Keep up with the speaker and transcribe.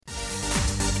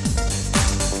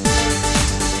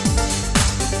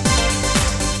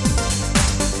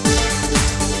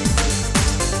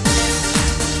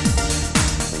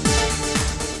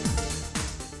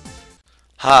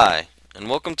Hi, and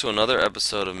welcome to another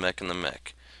episode of MEC and the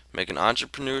MEC, making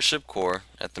entrepreneurship core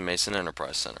at the Mason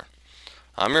Enterprise Center.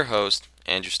 I'm your host,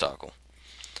 Andrew Stockel.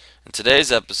 In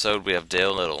today's episode, we have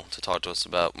Dale Little to talk to us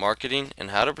about marketing and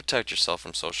how to protect yourself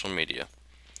from social media.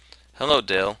 Hello,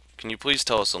 Dale. Can you please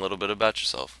tell us a little bit about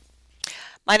yourself?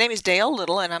 My name is Dale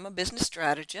Little, and I'm a business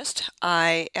strategist.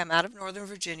 I am out of Northern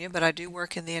Virginia, but I do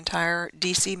work in the entire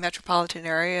DC metropolitan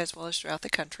area as well as throughout the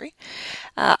country.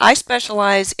 I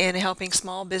specialize in helping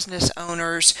small business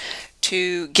owners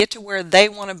to get to where they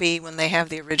want to be when they have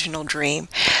the original dream.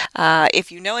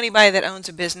 If you know anybody that owns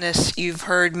a business, you've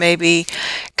heard maybe,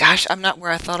 gosh, I'm not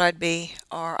where I thought I'd be,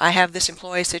 or I have this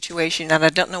employee situation and I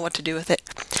don't know what to do with it.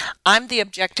 I'm the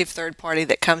objective third party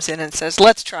that comes in and says,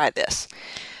 let's try this.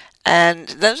 And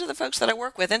those are the folks that I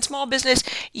work with. In small business,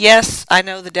 yes, I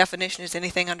know the definition is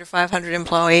anything under 500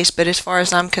 employees, but as far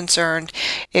as I'm concerned,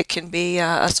 it can be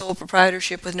a sole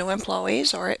proprietorship with no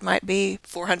employees, or it might be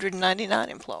 499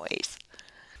 employees.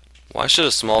 Why should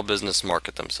a small business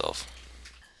market themselves?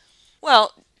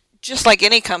 Well, just like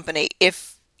any company,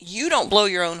 if you don't blow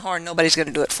your own horn, nobody's going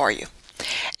to do it for you.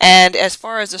 And as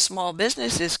far as a small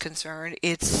business is concerned,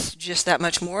 it's just that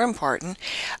much more important,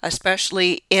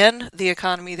 especially in the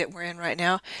economy that we're in right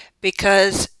now,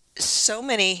 because so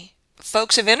many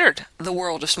folks have entered the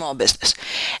world of small business.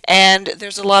 And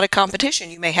there's a lot of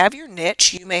competition. You may have your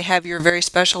niche, you may have your very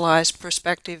specialized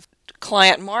prospective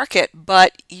client market,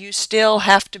 but you still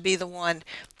have to be the one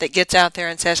that gets out there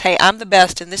and says, hey, I'm the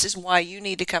best, and this is why you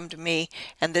need to come to me,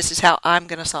 and this is how I'm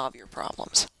going to solve your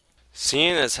problems.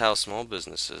 Seeing as how small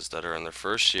businesses that are in their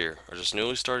first year or just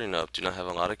newly starting up do not have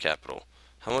a lot of capital,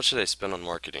 how much should they spend on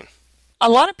marketing? A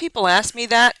lot of people ask me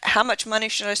that. How much money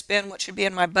should I spend? What should be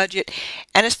in my budget?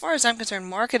 And as far as I'm concerned,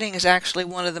 marketing is actually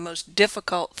one of the most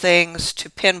difficult things to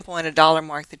pinpoint a dollar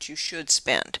mark that you should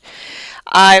spend.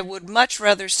 I would much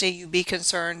rather see you be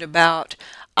concerned about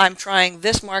I'm trying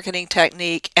this marketing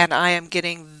technique and I am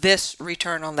getting this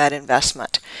return on that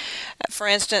investment. For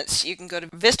instance, you can go to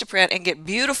Vistaprint and get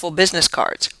beautiful business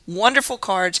cards, wonderful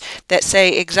cards that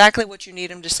say exactly what you need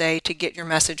them to say to get your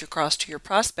message across to your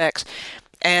prospects,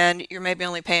 and you're maybe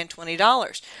only paying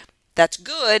 $20. That's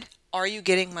good. Are you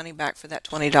getting money back for that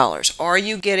 $20? Are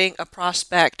you getting a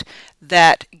prospect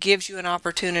that gives you an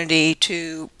opportunity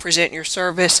to present your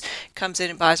service, comes in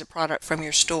and buys a product from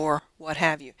your store, what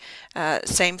have you?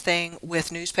 Same thing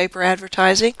with newspaper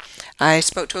advertising. I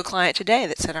spoke to a client today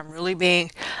that said, I'm really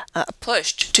being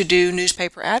pushed to do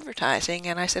newspaper advertising.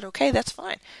 And I said, okay, that's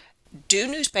fine. Do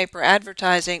newspaper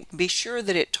advertising. Be sure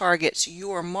that it targets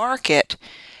your market,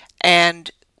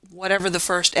 and whatever the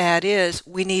first ad is,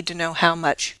 we need to know how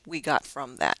much we got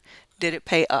from that. Did it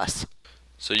pay us?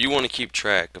 So you want to keep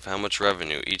track of how much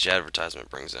revenue each advertisement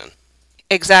brings in.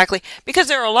 Exactly. Because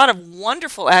there are a lot of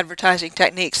wonderful advertising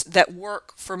techniques that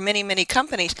work for many, many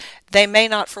companies. They may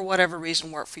not, for whatever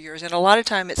reason, work for yours. And a lot of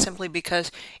time it's simply because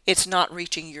it's not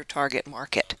reaching your target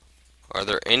market. Are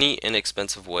there any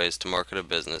inexpensive ways to market a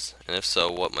business, and if so,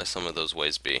 what might some of those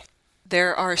ways be?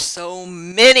 There are so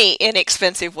many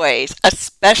inexpensive ways,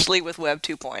 especially with Web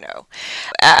 2.0.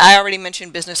 I already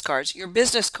mentioned business cards. Your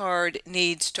business card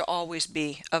needs to always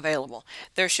be available.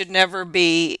 There should never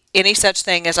be any such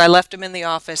thing as I left them in the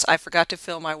office, I forgot to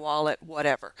fill my wallet,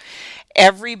 whatever.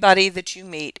 Everybody that you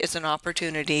meet is an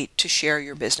opportunity to share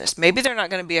your business. Maybe they're not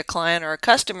going to be a client or a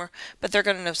customer, but they're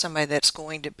going to know somebody that's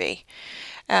going to be.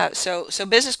 So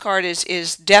business card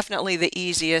is definitely the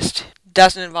easiest.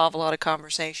 Doesn't involve a lot of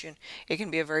conversation. It can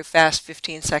be a very fast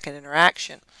 15-second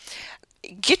interaction.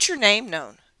 Get your name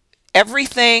known.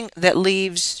 Everything that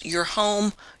leaves your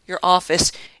home, your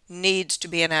office, needs to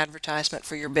be an advertisement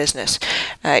for your business.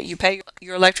 You pay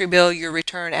your electric bill, your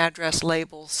return address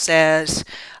label says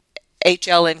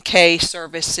HL&K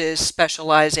Services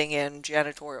specializing in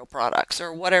janitorial products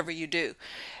or whatever you do.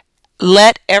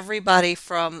 Let everybody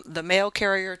from the mail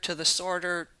carrier to the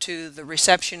sorter to the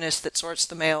receptionist that sorts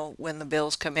the mail when the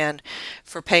bills come in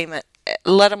for payment,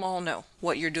 let them all know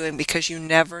what you're doing because you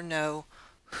never know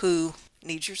who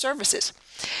needs your services.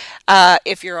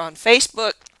 If you're on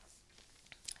Facebook,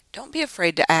 don't be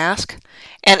afraid to ask.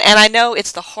 And I know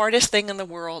it's the hardest thing in the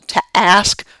world to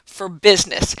ask for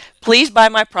business. Please buy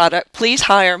my product. Please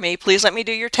hire me. Please let me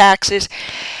do your taxes.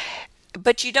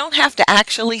 But you don't have to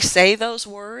actually say those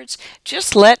words.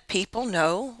 Just let people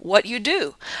know what you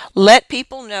do. Let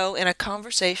people know in a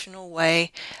conversational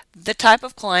way the type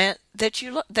of client that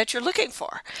you're looking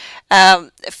for.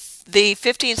 The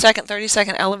 15-second,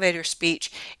 30-second elevator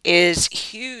speech is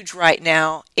huge right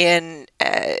now in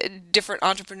different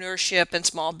entrepreneurship and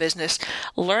small business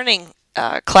learning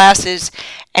classes,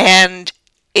 and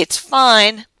it's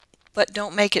fine, but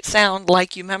don't make it sound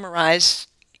like you memorized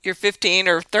your 15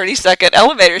 or 30-second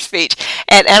elevator speech.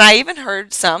 And I even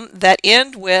heard some that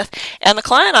end with, and the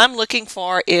client I'm looking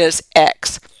for is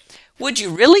X. Would you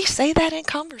really say that in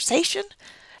conversation?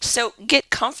 So get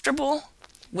comfortable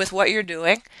with what you're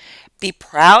doing, be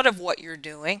proud of what you're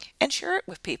doing, and share it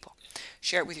with people.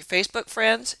 Share it with your Facebook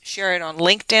friends, share it on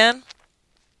LinkedIn,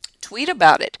 tweet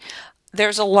about it.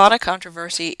 There's a lot of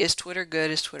controversy. Is Twitter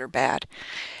good? Is Twitter bad?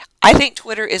 I think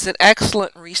Twitter is an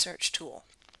excellent research tool.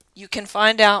 You can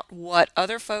find out what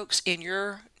other folks in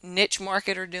your niche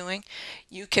market are doing.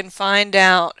 You can find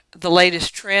out the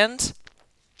latest trends.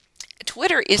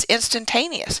 Twitter is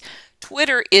instantaneous.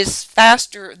 Twitter is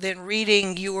faster than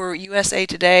reading your USA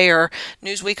Today or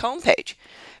Newsweek homepage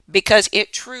because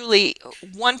it truly,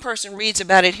 one person reads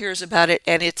about it, hears about it,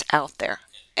 and it's out there.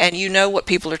 And you know what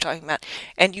people are talking about.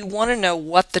 And you want to know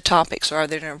what the topics are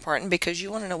that are important because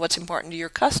you want to know what's important to your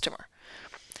customer.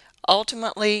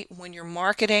 Ultimately, when you're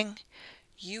marketing,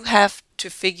 you have to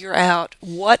figure out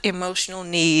what emotional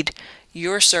need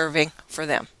you're serving for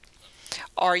them.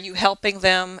 Are you helping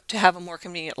them to have a more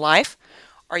convenient life?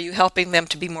 Are you helping them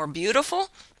to be more beautiful?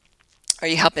 Are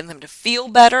you helping them to feel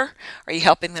better? Are you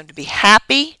helping them to be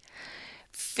happy?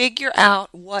 Figure out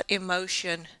what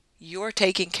emotion you're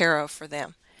taking care of for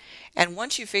them. And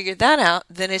once you figure that out,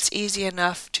 then it's easy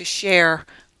enough to share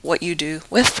what you do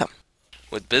with them.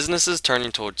 With businesses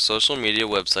turning towards social media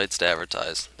websites to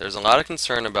advertise, there's a lot of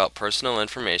concern about personal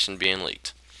information being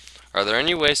leaked. Are there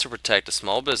any ways to protect a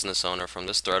small business owner from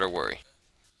this threat or worry?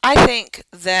 I think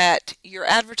that your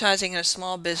advertising in a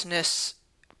small business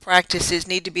practices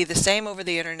need to be the same over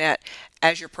the internet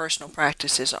as your personal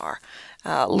practices are.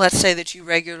 Let's say that you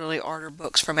regularly order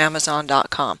books from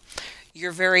Amazon.com.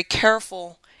 You're very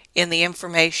careful in the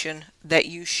information that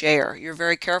you share. You're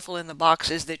very careful in the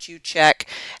boxes that you check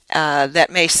that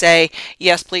may say,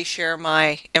 yes, please share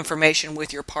my information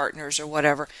with your partners or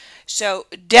whatever. So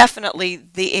definitely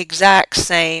the exact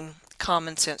same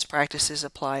common sense practices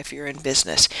apply if you're in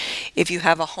business. If you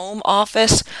have a home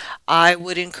office, I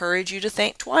would encourage you to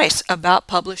think twice about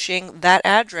publishing that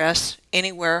address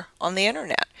anywhere on the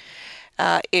internet.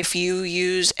 If you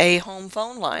use a home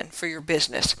phone line for your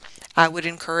business, I would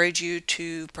encourage you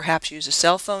to perhaps use a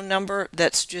cell phone number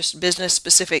that's just business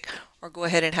specific or go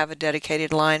ahead and have a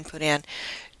dedicated line put in.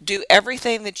 Do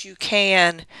everything that you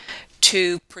can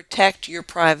to protect your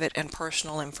private and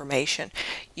personal information.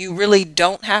 You really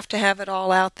don't have to have it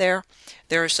all out there.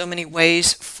 There are so many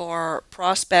ways for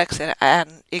prospects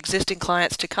and existing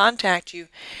clients to contact you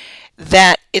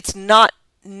that it's not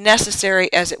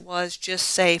necessary as it was just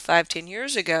say 5-10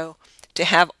 years ago to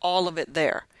have all of it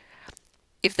there.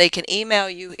 If they can email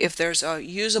you, if there's a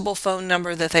usable phone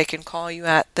number that they can call you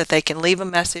at, that they can leave a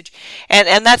message,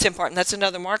 and that's important. That's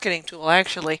another marketing tool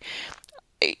actually.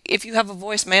 If you have a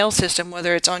voicemail system,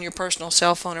 whether it's on your personal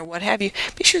cell phone or what have you,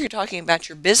 be sure you're talking about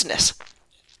your business.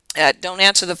 Don't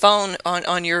answer the phone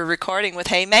on your recording with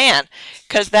 "Hey man,"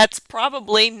 because that's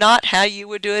probably not how you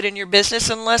would do it in your business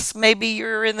unless maybe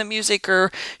you're in the music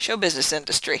or show business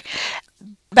industry.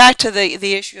 Back to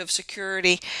the issue of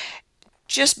security,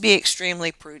 just be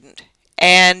extremely prudent.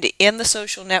 And in the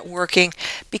social networking,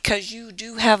 because you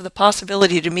do have the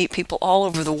possibility to meet people all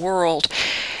over the world,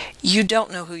 you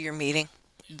don't know who you're meeting.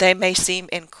 They may seem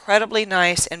incredibly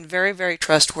nice and very, very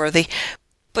trustworthy,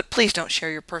 but please don't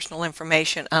share your personal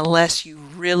information unless you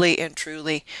really and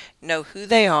truly know who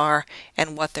they are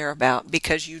and what they're about,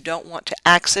 because you don't want to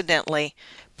accidentally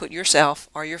put yourself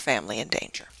or your family in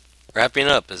danger. Wrapping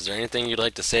up, is there anything you'd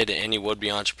like to say to any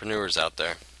would-be entrepreneurs out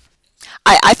there?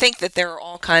 I think that there are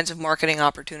all kinds of marketing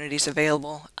opportunities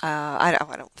available. I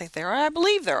don't think there are. I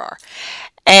believe there are.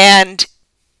 And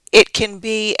it can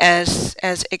be as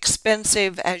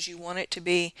expensive as you want it to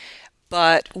be,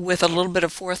 but with a little bit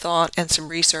of forethought and some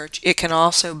research, it can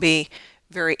also be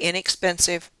very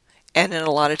inexpensive and then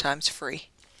a lot of times free.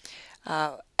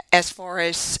 Uh, as far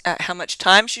as how much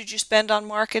time should you spend on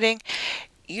marketing,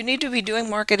 you need to be doing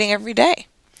marketing every day.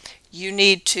 You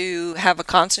need to have a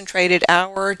concentrated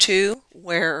hour or two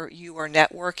where you are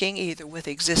networking either with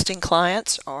existing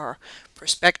clients or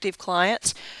prospective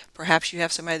clients. Perhaps you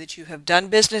have somebody that you have done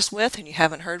business with and you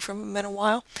haven't heard from them in a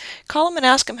while. Call them and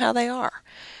ask them how they are.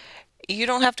 You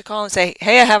don't have to call and say,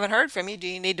 "Hey, I haven't heard from you. Do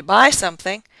you need to buy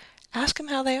something?" Ask them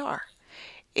how they are.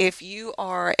 If you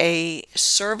are a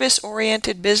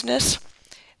service-oriented business,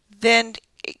 then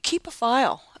keep a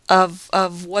file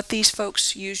of what these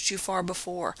folks used you for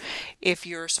before. If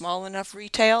you're small enough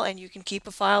retail and you can keep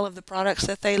a file of the products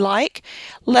that they like,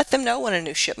 let them know when a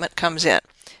new shipment comes in.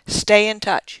 Stay in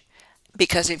touch,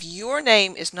 because if your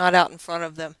name is not out in front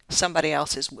of them, somebody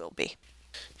else's will be.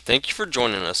 Thank you for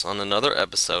joining us on another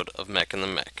episode of MEC and the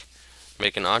MEC.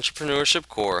 making entrepreneurship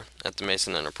core at the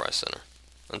Mason Enterprise Center.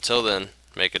 Until then,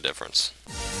 make a difference.